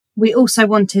we also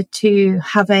wanted to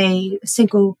have a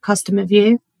single customer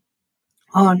view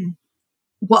on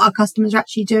what our customers are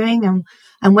actually doing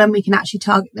and when we can actually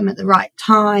target them at the right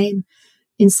time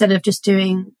instead of just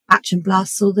doing action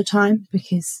blasts all the time,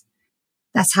 because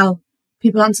that's how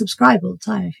people unsubscribe all the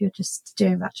time if you're just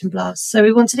doing action blasts. So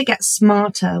we wanted to get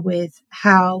smarter with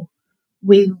how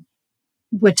we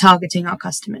were targeting our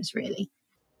customers, really.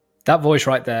 That voice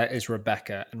right there is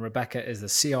Rebecca, and Rebecca is the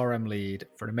CRM lead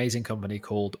for an amazing company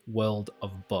called World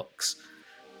of Books.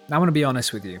 Now, I'm going to be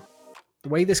honest with you. The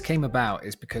way this came about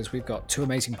is because we've got two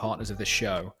amazing partners of this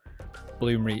show,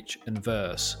 Bloomreach and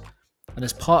Verse. And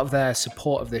as part of their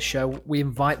support of this show, we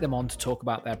invite them on to talk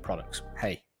about their products.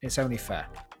 Hey, it's only fair.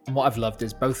 And what I've loved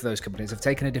is both of those companies have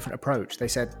taken a different approach. They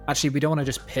said, actually, we don't want to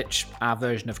just pitch our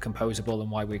version of Composable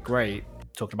and why we're great,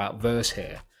 talking about Verse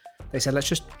here. They said, let's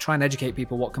just try and educate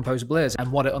people what Composable is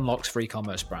and what it unlocks for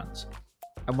e-commerce brands.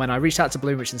 And when I reached out to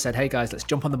Bloomreach and said, hey guys, let's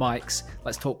jump on the mics,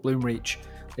 let's talk Bloomreach,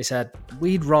 they said,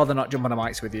 we'd rather not jump on the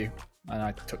mics with you. And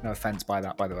I took no offense by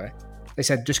that, by the way. They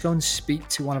said, just go and speak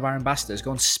to one of our ambassadors,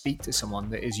 go and speak to someone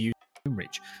that is using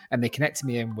Bloomreach. And they connected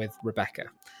me in with Rebecca.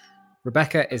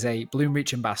 Rebecca is a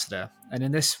Bloomreach ambassador. And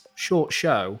in this short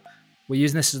show, we're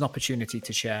using this as an opportunity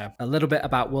to share a little bit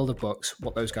about World of Books,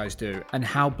 what those guys do, and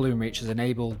how Bloomreach has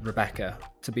enabled Rebecca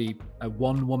to be a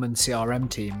one-woman CRM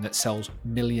team that sells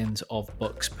millions of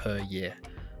books per year.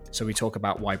 So we talk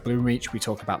about why Bloomreach, we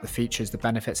talk about the features, the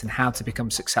benefits, and how to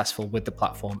become successful with the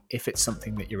platform if it's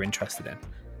something that you're interested in.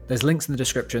 There's links in the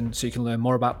description so you can learn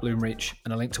more about Bloomreach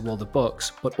and a link to World of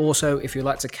Books. But also, if you'd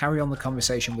like to carry on the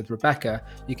conversation with Rebecca,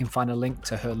 you can find a link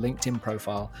to her LinkedIn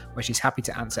profile where she's happy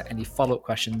to answer any follow-up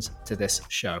questions to this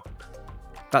show.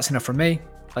 That's enough from me.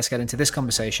 Let's get into this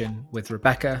conversation with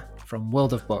Rebecca from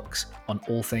World of Books on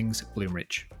all things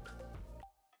Bloomreach.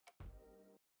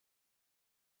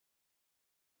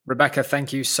 Rebecca,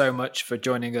 thank you so much for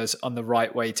joining us on The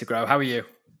Right Way to Grow. How are you?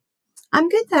 I'm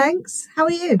good, thanks. How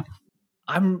are you?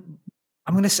 I'm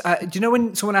going to, do you know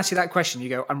when someone asks you that question, you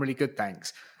go, I'm really good,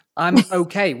 thanks. I'm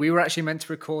okay. We were actually meant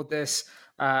to record this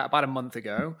about a month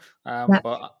ago,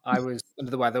 but I was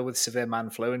under the weather with severe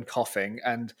man flu and coughing,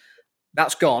 and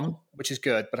that's gone, which is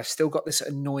good, but I've still got this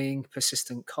annoying,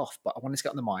 persistent cough, but I wanted to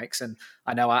get on the mics, and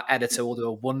I know our editor will do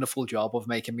a wonderful job of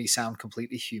making me sound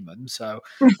completely human. So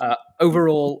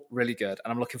overall, really good,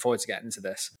 and I'm looking forward to getting into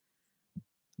this.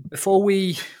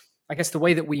 I guess the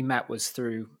way that we met was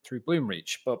through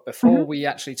Bloomreach, but before we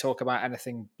actually talk about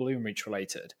anything Bloomreach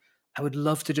related, I would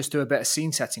love to just do a bit of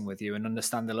scene setting with you and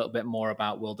understand a little bit more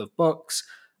about World of Books,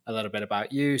 a little bit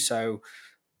about you. So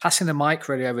passing the mic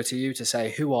really over to you to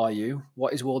say, who are you?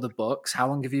 What is World of Books? How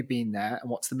long have you been there? And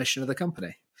what's the mission of the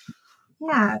company?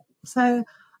 Yeah, so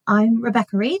I'm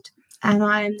Rebecca Reed and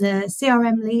I'm the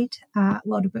CRM lead at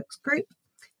World of Books Group.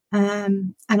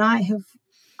 And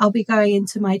I'll be going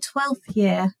into my 12th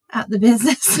year at the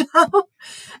business now,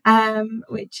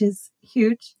 which is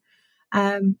huge.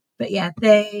 But yeah,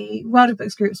 World of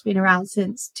Books Group's been around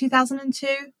since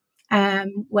 2002,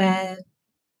 where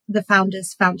the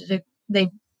founders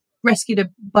they rescued a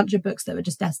bunch of books that were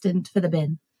just destined for the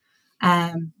bin.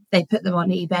 They put them on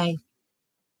eBay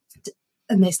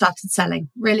and they started selling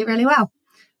really, really well.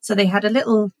 So they had a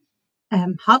little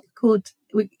hub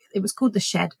it was called the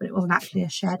Shed, but it wasn't actually a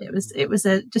shed. It was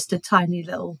just a tiny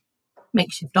little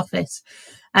makeshift office.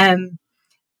 And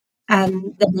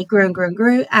then they grew and grew and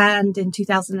grew. And in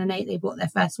 2008, they bought their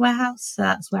first warehouse. So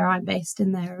that's where I'm based,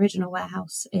 in their original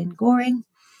warehouse in Goring.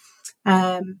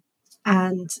 And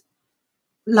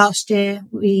last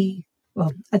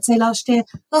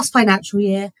financial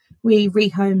year, we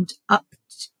rehomed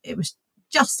it was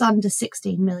just under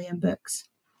 16 million books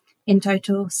in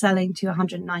total, selling to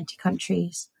 190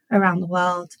 countries around the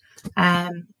world.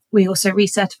 We also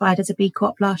recertified as a B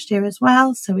Corp last year as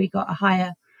well, so we got a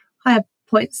higher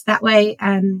points that way.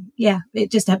 And yeah, it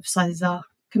just emphasizes our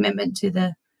commitment to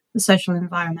the social and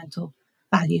environmental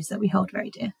values that we hold very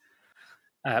dear.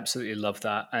 I absolutely love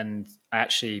that. And I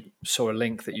actually saw a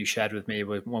link that you shared with me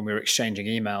when we were exchanging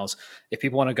emails. If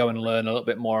people want to go and learn a little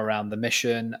bit more around the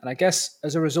mission, and I guess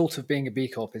as a result of being a B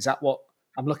Corp, is that what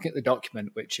I'm looking at the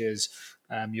document, which is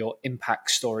your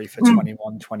impact story for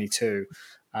 21-22.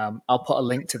 I'll put a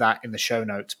link to that in the show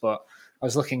notes, but I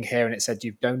was looking here and it said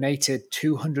you've donated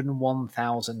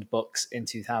 201,000 books in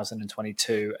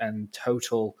 2022, and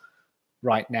total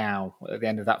right now, at the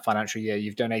end of that financial year,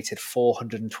 you've donated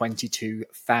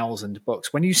 422,000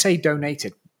 books. When you say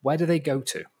donated, where do they go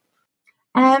to?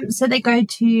 So they go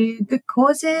to good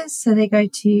causes. So they go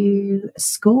to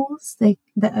schools that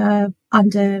are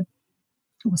underfunded.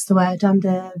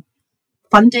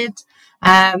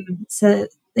 So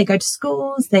they go to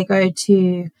schools, they go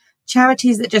to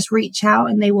charities that just reach out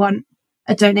and they want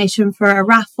a donation for a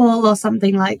raffle or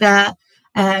something like that.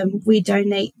 We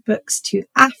donate books to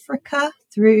Africa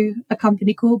through a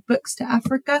company called Books to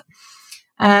Africa.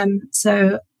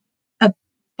 So a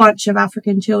bunch of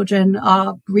African children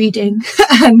are reading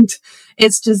and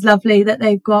it's just lovely that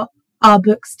they've got our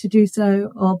books to do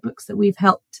so, or books that we've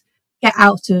helped get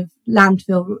out of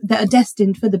landfill that are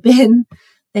destined for the bin.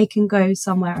 They can go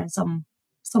somewhere and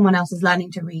someone else is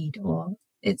learning to read, or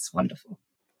it's wonderful.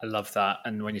 I love that.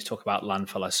 And when you talk about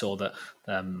landfill, I saw that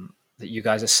that you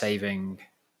guys are saving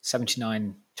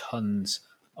 79 tons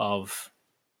of,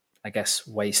 I guess,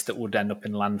 waste that would end up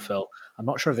in landfill. I'm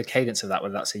not sure of the cadence of that,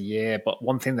 whether that's a year, but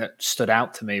one thing that stood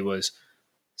out to me was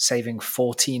saving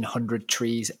 1,400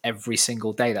 trees every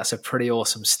single day. That's a pretty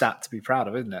awesome stat to be proud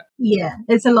of, isn't it? Yeah,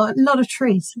 it's a lot of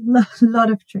trees, a lot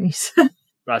of trees.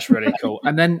 That's really cool.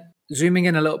 And then zooming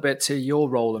in a little bit to your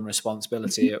role and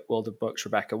responsibility at World of Books,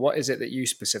 Rebecca, what is it that you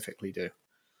specifically do?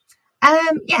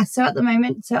 So at the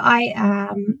moment, I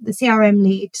am the CRM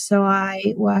lead. So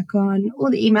I work on all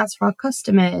the emails for our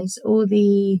customers, all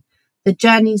the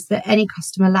journeys that any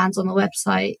customer lands on the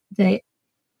website.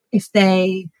 If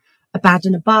they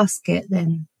abandon a basket,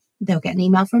 then they'll get an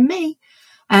email from me.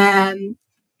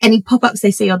 Any pop-ups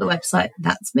they see on the website,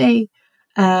 that's me.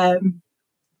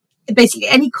 Basically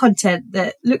any content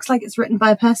that looks like it's written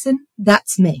by a person,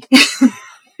 that's me.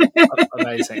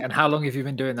 Amazing. And how long have you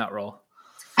been doing that role?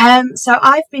 So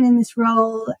I've been in this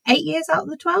role 8 years out of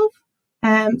the 12.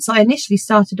 So I initially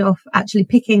started off actually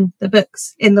picking the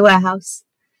books in the warehouse.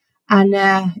 And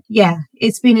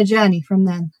it's been a journey from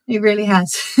then. It really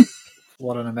has.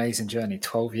 What an amazing journey.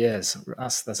 12 years.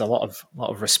 There's a lot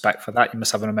of respect for that. You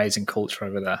must have an amazing culture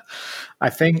over there. I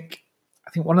think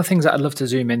one of the things that I'd love to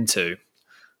zoom into,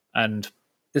 and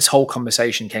this whole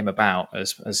conversation came about,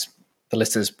 as the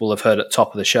listeners will have heard at the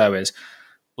top of the show, is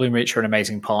Bloomreach are an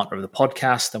amazing partner of the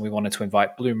podcast, and we wanted to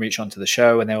invite Bloomreach onto the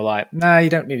show, and they were like, no, you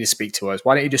don't need to speak to us.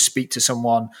 Why don't you just speak to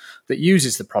someone that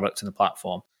uses the product and the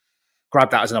platform?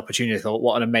 Grab that as an opportunity. I thought,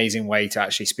 what an amazing way to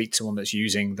actually speak to someone that's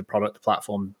using the product, the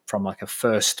platform from like a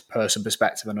first person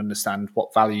perspective and understand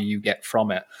what value you get from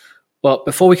it. But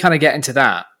before we kind of get into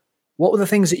that, what were the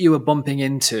things that you were bumping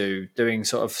into doing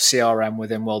sort of CRM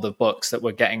within World of Books that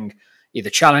were getting either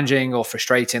challenging or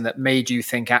frustrating that made you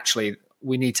think, actually,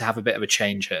 we need to have a bit of a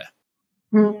change here?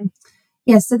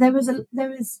 Yeah, so there was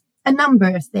a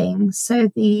number of things.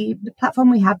 So the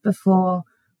platform we had before,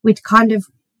 we'd kind of,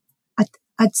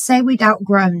 I'd say we'd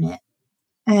outgrown it,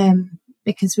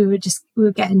 because we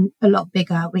were getting a lot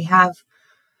bigger. We have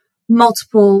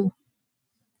multiple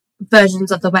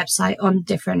versions of the website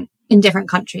in different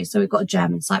countries. So we've got a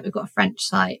German site, we've got a French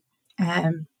site,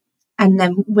 and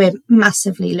then we're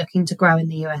massively looking to grow in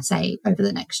the USA over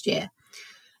the next year.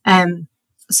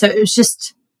 So it was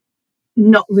just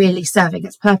not really serving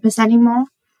its purpose anymore.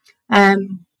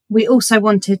 We also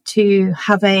wanted to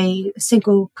have a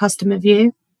single customer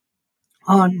view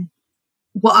on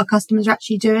what our customers are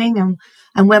actually doing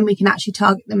and when we can actually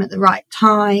target them at the right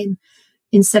time,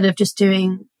 instead of just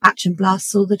doing action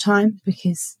blasts all the time,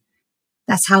 because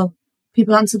that's how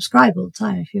people unsubscribe all the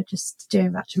time if you're just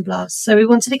doing action blasts. So we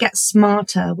wanted to get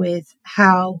smarter with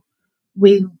how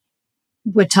we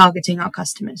were targeting our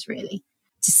customers, really,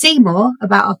 to see more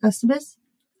about our customers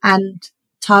and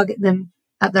target them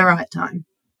at the right time.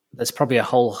 There's probably a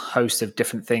whole host of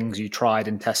different things you tried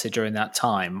and tested during that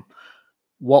time.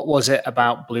 What was it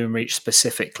about Bloomreach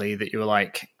specifically that you were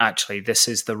like, actually, this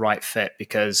is the right fit?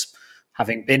 Because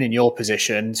having been in your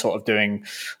position, sort of doing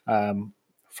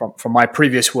from my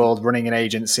previous world, running an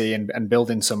agency and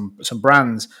building some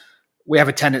brands, we have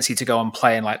a tendency to go and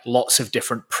play in like lots of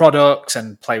different products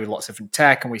and play with lots of different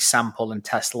tech, and we sample and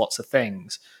test lots of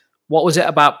things. What was it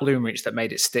about Bloomreach that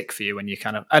made it stick for you when you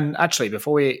kind of, and actually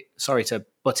sorry to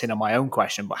butt in on my own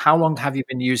question, but how long have you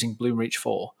been using Bloomreach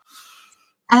for?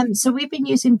 So we've been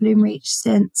using Bloomreach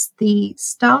since the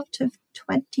start of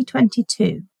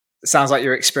 2022. It sounds like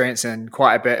you're experiencing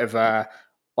quite a bit of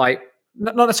like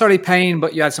not necessarily pain,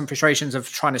 but you had some frustrations of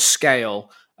trying to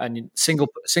scale and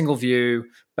single view,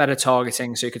 better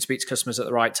targeting, so you could speak to customers at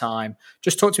the right time.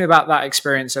 Just talk to me about that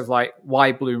experience of like,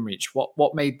 why Bloomreach?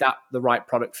 What made that the right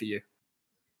product for you?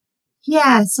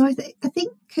 Yeah, so I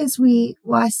think because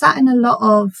I sat in a lot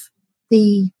of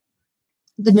the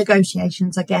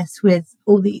negotiations, I guess, with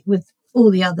all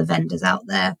the other vendors out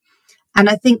there, and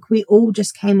I think we all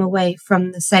just came away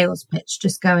from the sales pitch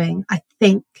just going, I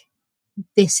think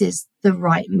this is the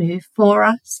right move for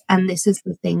us, and this is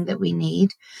the thing that we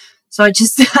need. So I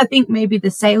think maybe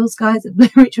the sales guys at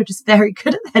Bloomreach were just very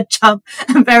good at their job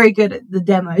and very good at the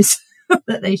demos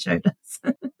that they showed us.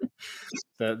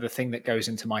 The thing that goes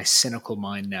into my cynical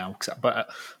mind now, but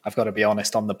I've got to be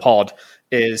honest on the pod,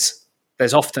 is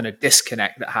there's often a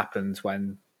disconnect that happens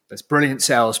when there's brilliant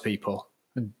salespeople.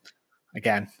 And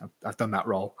again, I've done that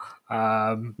role.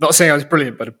 Not saying I was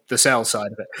brilliant, but the sales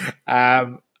side of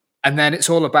it. And then it's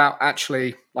all about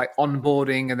actually like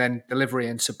onboarding and then delivery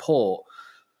and support.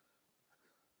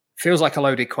 Feels like a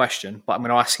loaded question, but I'm going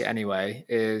to ask it anyway.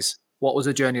 Is what was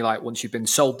the journey like once you've been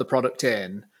sold the product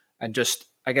in, and just,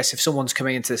 I guess, if someone's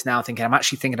coming into this now thinking, I'm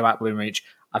actually thinking about Bloomreach,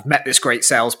 I've met this great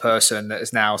salesperson that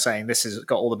is now saying this has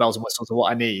got all the bells and whistles of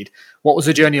what I need. What was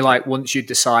the journey like once you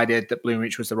decided that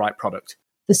Bloomreach was the right product?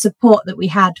 The support that we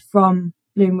had from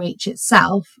Bloomreach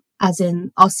itself, as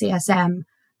in our CSM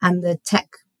and the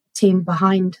tech team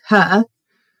behind her,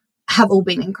 have all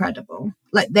been incredible.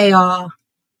 Like, they are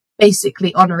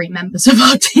basically honorary members of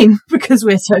our team because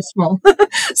we're so small.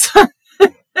 So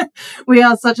we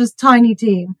are such a tiny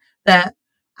team that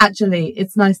actually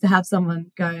it's nice to have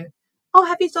someone go, oh,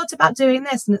 have you thought about doing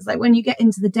this? And it's like, when you get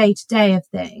into the day-to-day of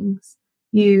things,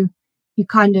 you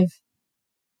kind of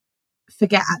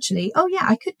forget actually, oh yeah,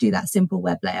 I could do that simple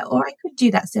web layer, or I could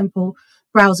do that simple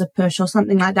browser push or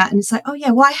something like that. And it's like, oh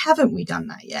yeah, why haven't we done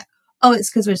that yet? Oh,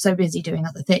 it's because we're so busy doing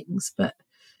other things. But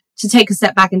to take a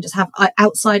step back and just have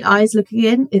outside eyes looking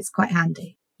in, it's quite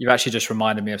handy. You've actually just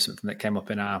reminded me of something that came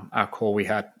up in our call we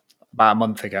had about a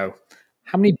month ago.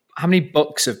 How many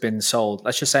books have been sold,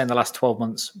 let's just say in the last 12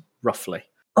 months, roughly?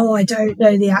 Oh, I don't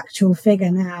know the actual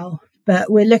figure now,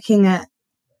 but we're looking at,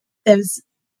 there's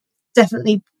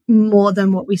definitely more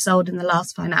than what we sold in the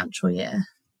last financial year.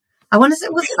 I want to say,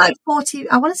 was it like 40?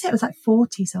 I want to say it was like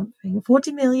 40 something,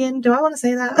 40 million. Do I want to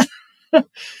say that? It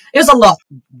was a lot.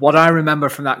 What I remember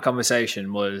from that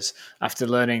conversation was, after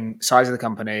learning size of the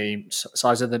company,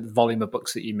 size of the volume of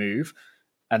books that you move,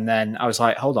 and then I was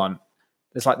like, hold on,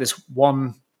 there's like this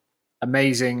one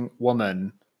amazing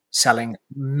woman selling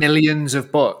millions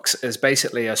of books as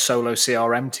basically a solo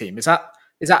CRM team. Is that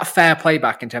a fair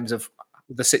playback in terms of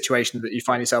the situation that you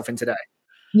find yourself in today?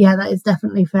 Yeah, that is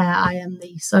definitely fair. I am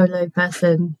the solo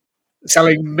person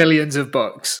selling millions of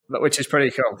books, which is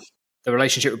pretty cool. The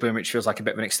relationship with Bloomreach feels like a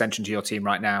bit of an extension to your team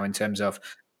right now in terms of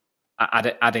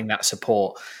adding that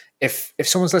support. If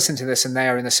someone's listening to this and they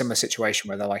are in a similar situation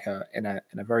where they're like in a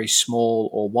very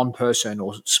small or one person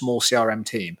or small CRM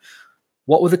team,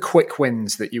 what were the quick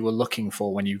wins that you were looking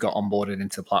for when you got onboarded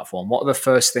into the platform? What are the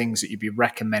first things that you'd be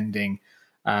recommending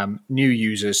new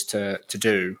users to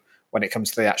do when it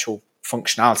comes to the actual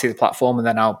functionality of the platform? And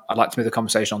then I'd like to move the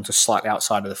conversation on to slightly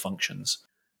outside of the functions.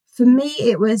 For me,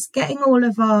 it was getting all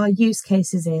of our use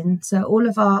cases in, so all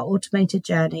of our automated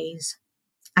journeys.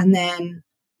 And then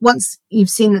once you've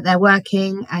seen that they're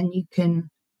working and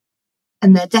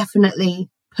they're definitely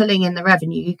pulling in the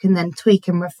revenue, you can then tweak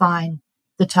and refine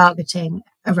the targeting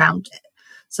around it.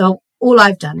 So all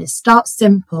I've done is start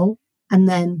simple and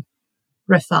then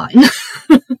refine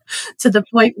to the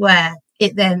point where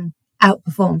it then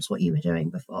outperforms what you were doing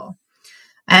before.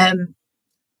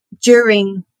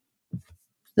 During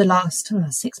the last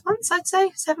 6 months, I'd say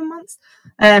 7 months,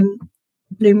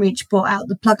 Bloomreach brought out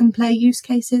the plug and play use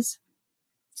cases,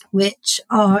 which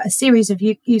are a series of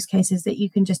use cases that you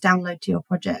can just download to your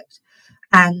project,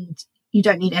 and you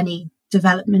don't need any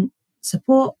development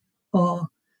support or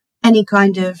any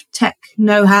kind of tech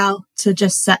know-how to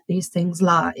just set these things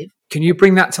live. Can you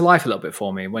bring that to life a little bit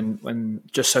for me, when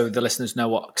just so the listeners know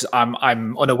what? Because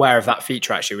I'm unaware of that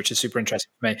feature actually, which is super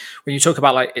interesting for me. When you talk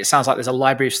about, like, it sounds like there's a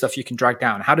library of stuff you can drag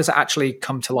down. How does it actually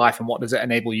come to life, and what does it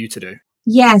enable you to do?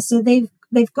 Yeah, so they've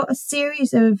got a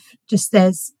series of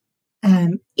there's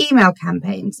email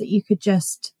campaigns that you could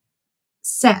just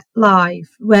set live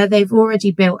where they've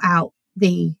already built out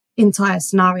the entire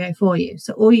scenario for you.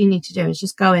 So all you need to do is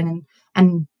just go in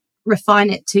and refine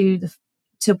it to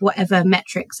whatever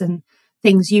metrics and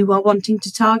things you are wanting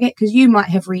to target, because you might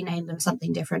have renamed them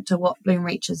something different to what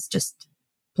Bloomreach has just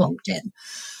plonked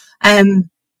in.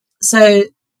 So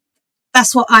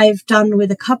that's what I've done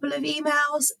with a couple of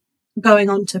emails, going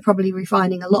on to probably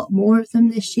refining a lot more of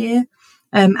them this year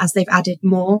as they've added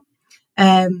more.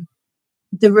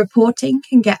 The reporting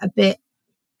can get a bit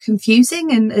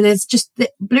confusing, and there's just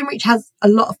that Bloomreach has a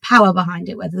lot of power behind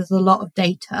it, where there's a lot of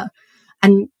data,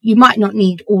 and you might not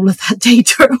need all of that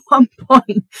data at one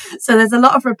point. So there's a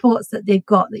lot of reports that they've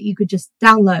got that you could just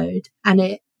download, and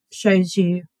it shows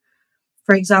you,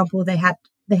 for example, they had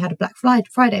a Black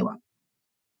Friday one.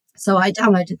 So I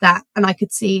downloaded that and I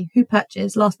could see who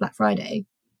purchased last Black Friday,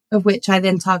 of which I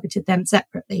then targeted them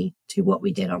separately to what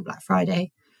we did on Black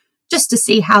Friday, just to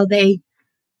see how they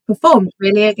performed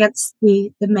really against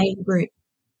the main group.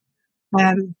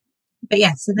 But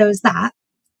yeah, so there was that.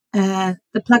 The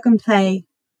plug and play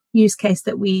use case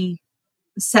that we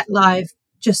set live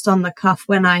just on the cuff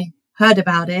when I heard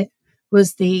about it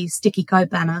was the sticky code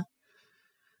banner,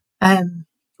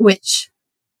 which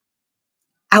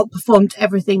outperformed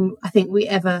everything I think we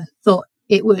ever thought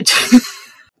it would.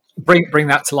 Bring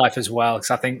that to life as well,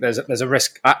 because I think there's a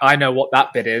risk. I know what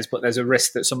that bit is, but there's a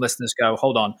risk that some listeners go,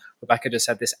 hold on, Rebecca just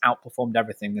said this outperformed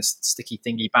everything, this sticky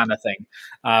thingy banner thing.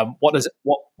 What was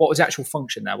the actual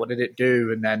function there? What did it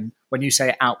do? And then when you say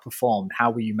it outperformed, how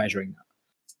were you measuring that?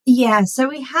 Yeah, so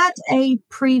we had a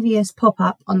previous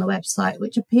pop-up on the website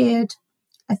which appeared,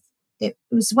 it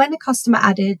was when a customer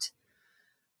added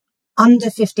under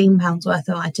 £15 worth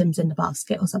of items in the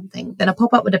basket or something, then a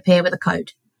pop-up would appear with a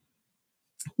code.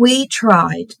 We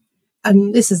tried,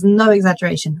 and this is no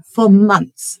exaggeration, for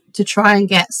months to try and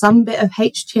get some bit of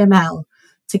HTML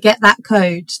to get that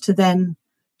code to then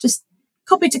just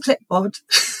copy to clipboard,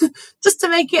 just to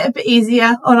make it a bit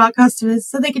easier on our customers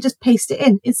so they could just paste it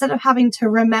in instead of having to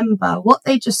remember what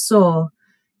they just saw,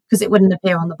 because it wouldn't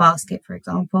appear on the basket, for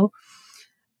example,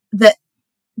 that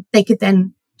they could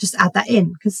then just add that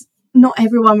in, because not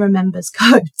everyone remembers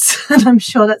codes. And I'm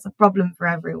sure that's a problem for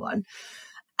everyone.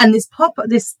 And this plug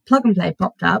and play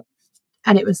popped up,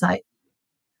 and it was like,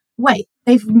 wait,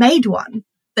 they've made one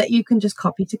that you can just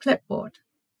copy to clipboard.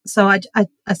 So I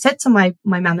said to my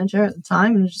manager at the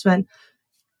time, and I just went,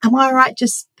 am I all right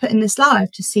just putting this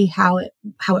live to see how it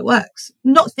works?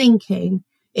 Not thinking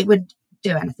it would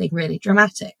do anything really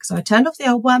dramatic. So I turned off the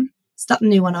old one, stuck the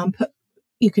new one on,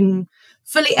 you can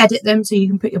fully edit them, so you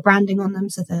can put your branding on them,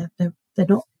 so they're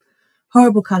not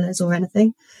horrible colours or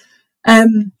anything.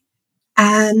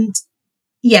 And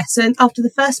yeah, so after the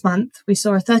first month, we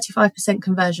saw a 35%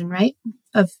 conversion rate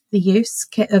of the use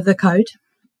of the code.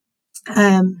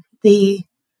 Then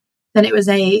it was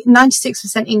a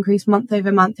 96% increase month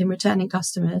over month in returning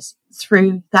customers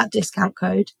through that discount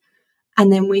code.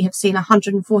 And then we have seen a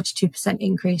 142%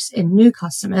 increase in new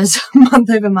customers month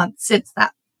over month since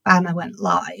that banner went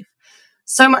live.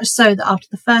 So much so that after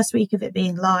the first week of it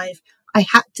being live, I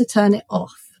had to turn it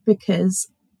off because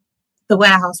the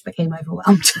warehouse became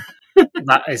overwhelmed.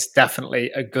 That is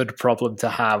definitely a good problem to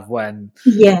have when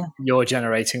you're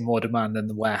generating more demand than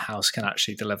the warehouse can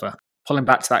actually deliver. Pulling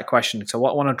back to that question, so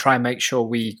what I want to try and make sure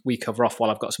we cover off while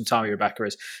I've got some time, Rebecca,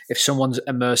 is if someone's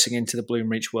immersing into the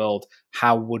Bloomreach world,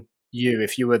 how would you,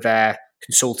 if you were their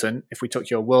consultant, if we took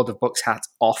your World of Books hat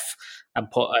off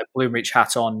and put a Bloomreach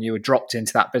hat on, you were dropped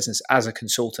into that business as a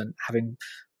consultant, having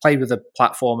played with the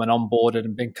platform and onboarded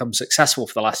and become successful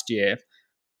for the last year,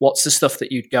 what's the stuff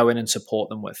that you'd go in and support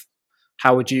them with?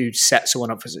 How would you set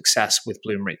someone up for success with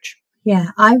Bloomreach?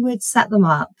 Yeah, I would set them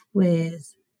up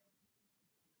with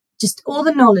just all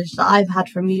the knowledge that I've had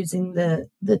from using the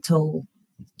tool,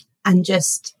 and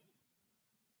just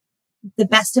the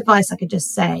best advice I could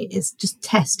just say is just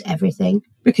test everything,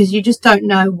 because you just don't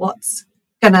know what's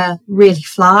going to really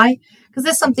fly, because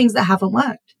there's some things that haven't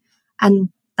worked, and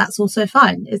that's also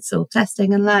fine. It's all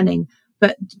testing and learning,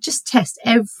 but just test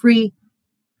every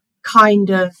kind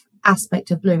of aspect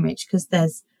of Bloomreach, because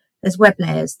there's web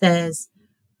layers, there's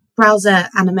browser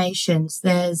animations,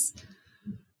 there's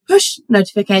push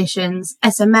notifications,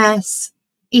 SMS,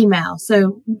 email.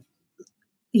 So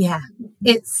yeah,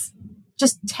 it's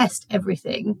just test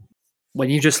everything. When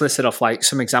you just listed off like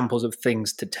some examples of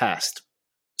things to test,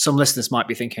 some listeners might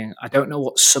be thinking, I don't know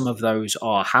what some of those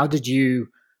are. How did you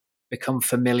become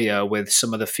familiar with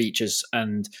some of the features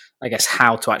and I guess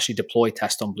how to actually deploy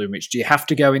test on Bloomreach? Do you have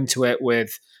to go into it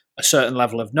with a certain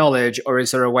level of knowledge, or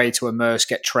is there a way to immerse,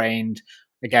 get trained?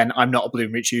 Again, I'm not a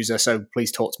Bloomreach user, so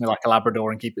please talk to me like a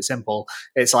Labrador and keep it simple.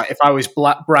 It's like if I was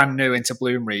brand new into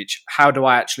Bloomreach, how do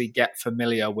I actually get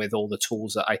familiar with all the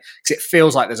tools that because it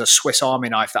feels like there's a Swiss Army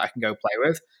knife that I can go play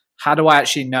with. How do I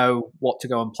actually know what to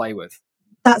go and play with?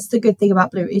 That's the good thing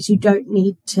about Bloomreach, is you don't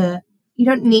need to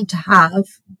have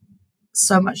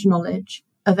so much knowledge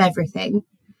of everything.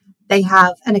 They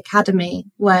have an academy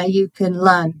where you can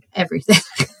learn everything.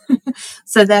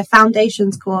 So their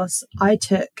foundations course I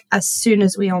took as soon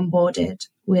as we onboarded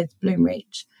with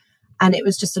Bloomreach, and it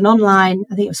was just an online,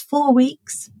 I think it was 4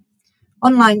 weeks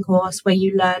online course where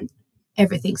you learn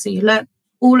everything. So you learn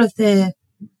all of the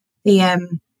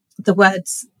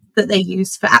words that they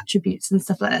use for attributes and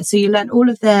stuff like that. So you learn all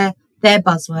of their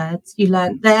buzzwords. You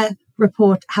learn their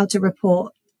how to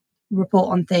report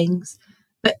on things,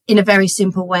 but in a very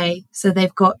simple way. So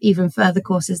they've got even further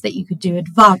courses that you could do,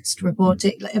 advanced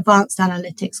reporting, like advanced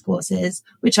analytics courses,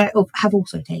 which I have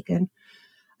also taken.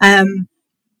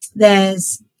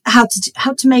 There's how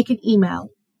to make an email.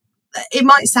 It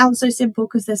might sound so simple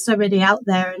because there's so many out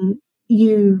there, and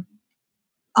you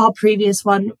our previous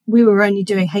one, we were only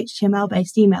doing HTML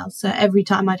based emails. So every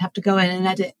time I'd have to go in and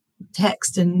edit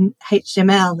text and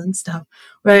HTML and stuff.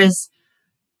 Whereas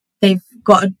they've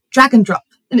got a drag and drop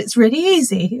and it's really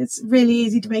easy. It's really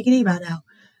easy to make an email now.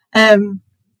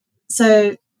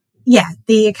 So yeah,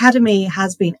 the Academy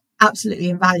has been absolutely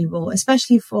invaluable,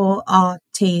 especially for our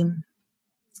team.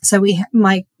 So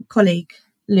my colleague,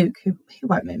 Luke, who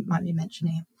won't mind me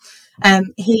mentioning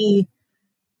him, he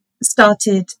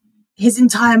started his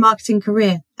entire marketing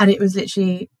career and it was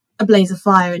literally a blaze of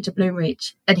fire into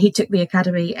Bloomreach, and he took the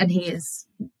Academy and he is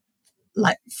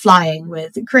like flying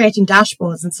with creating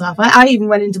dashboards and stuff. I even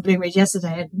went into Bloomreach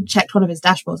yesterday and checked one of his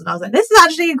dashboards and I was like, this is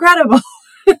actually incredible.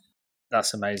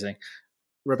 That's amazing.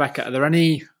 Rebecca, are there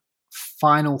any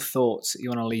final thoughts that you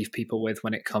want to leave people with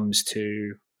when it comes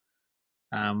to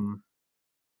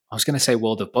I was going to say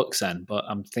World of Books then, but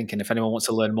I'm thinking if anyone wants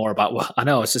to learn more about what I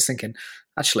know, I was just thinking,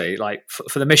 actually, like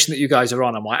for the mission that you guys are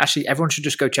on, I'm like, actually, everyone should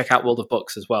just go check out World of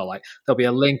Books as well. Like there'll be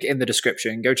a link in the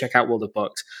description. Go check out World of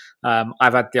Books.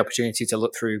 I've had the opportunity to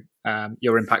look through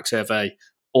your impact survey.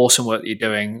 Awesome work that you're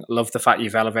doing. Love the fact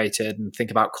you've elevated and think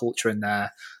about culture in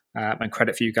there. And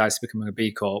credit for you guys to becoming a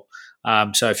B Corp.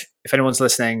 So if anyone's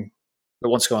listening that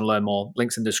wants to go and learn more,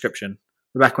 links in the description.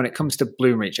 Rebecca, when it comes to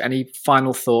Bloomreach, any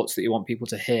final thoughts that you want people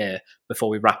to hear before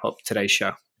we wrap up today's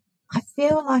show? I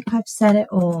feel like I've said it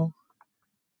all.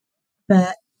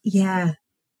 But yeah,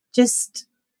 just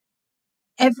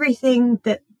everything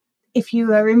that if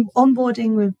you are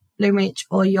onboarding with Bloomreach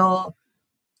or you're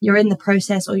in the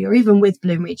process or you're even with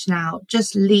Bloomreach now,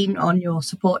 just lean on your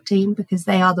support team because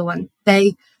they are the one,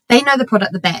 they know the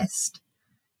product the best.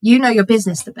 You know your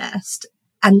business the best.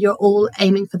 And you're all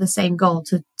aiming for the same goal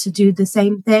to do the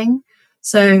same thing.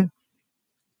 So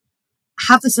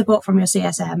have the support from your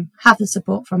CSM, have the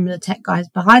support from the tech guys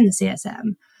behind the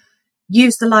CSM,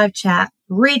 use the live chat,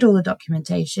 read all the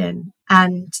documentation.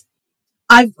 And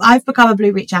I've become a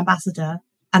Bloomreach ambassador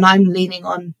and I'm leaning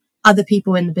on other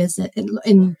people in the business,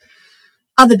 in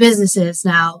other businesses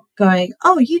now going,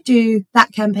 oh, you do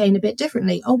that campaign a bit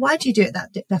differently. Oh, why do you do it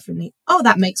that differently? Oh,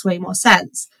 that makes way more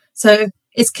sense. So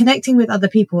it's connecting with other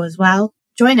people as well.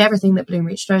 Join everything that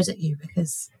Bloomreach throws at you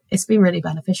because it's been really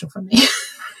beneficial for me.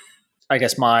 I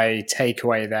guess my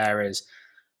takeaway there is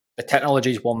the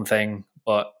technology is one thing,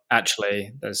 but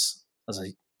actually there's, as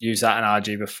I used that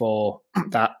analogy before,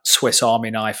 that Swiss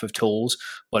Army knife of tools,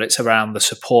 but it's around the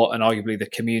support and arguably the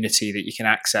community that you can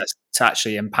access to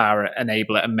actually empower it,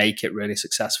 enable it, and make it really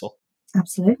successful.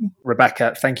 Absolutely.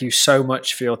 Rebecca, thank you so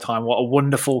much for your time. What a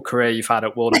wonderful career you've had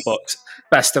at World of Books.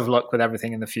 Best of luck with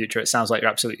everything in the future. It sounds like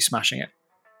you're absolutely smashing it.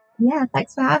 Yeah,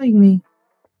 thanks for having me.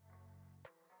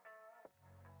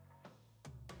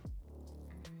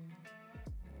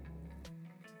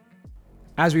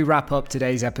 As we wrap up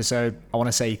today's episode, I want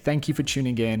to say thank you for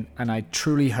tuning in, and I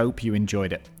truly hope you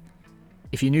enjoyed it.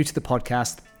 If you're new to the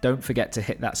podcast, don't forget to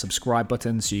hit that subscribe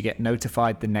button so you get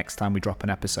notified the next time we drop an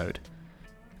episode.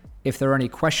 If there are any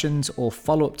questions or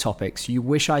follow-up topics you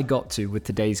wish I got to with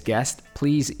today's guest,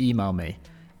 please email me.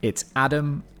 It's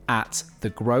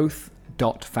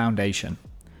adam@thegrowth.foundation.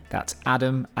 That's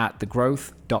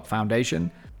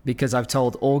adam@thegrowth.foundation, because I've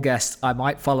told all guests I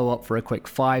might follow up for a quick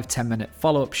 5-10 minute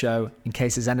follow-up show in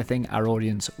case there's anything our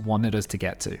audience wanted us to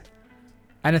get to.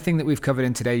 Anything that we've covered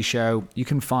in today's show, you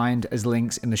can find as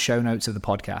links in the show notes of the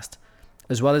podcast,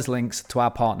 as well as links to our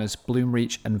partners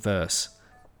Bloomreach and Verse.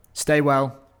 Stay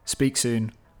well. Speak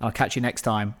soon. I'll catch you next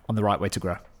time on The Right Way to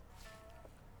Grow.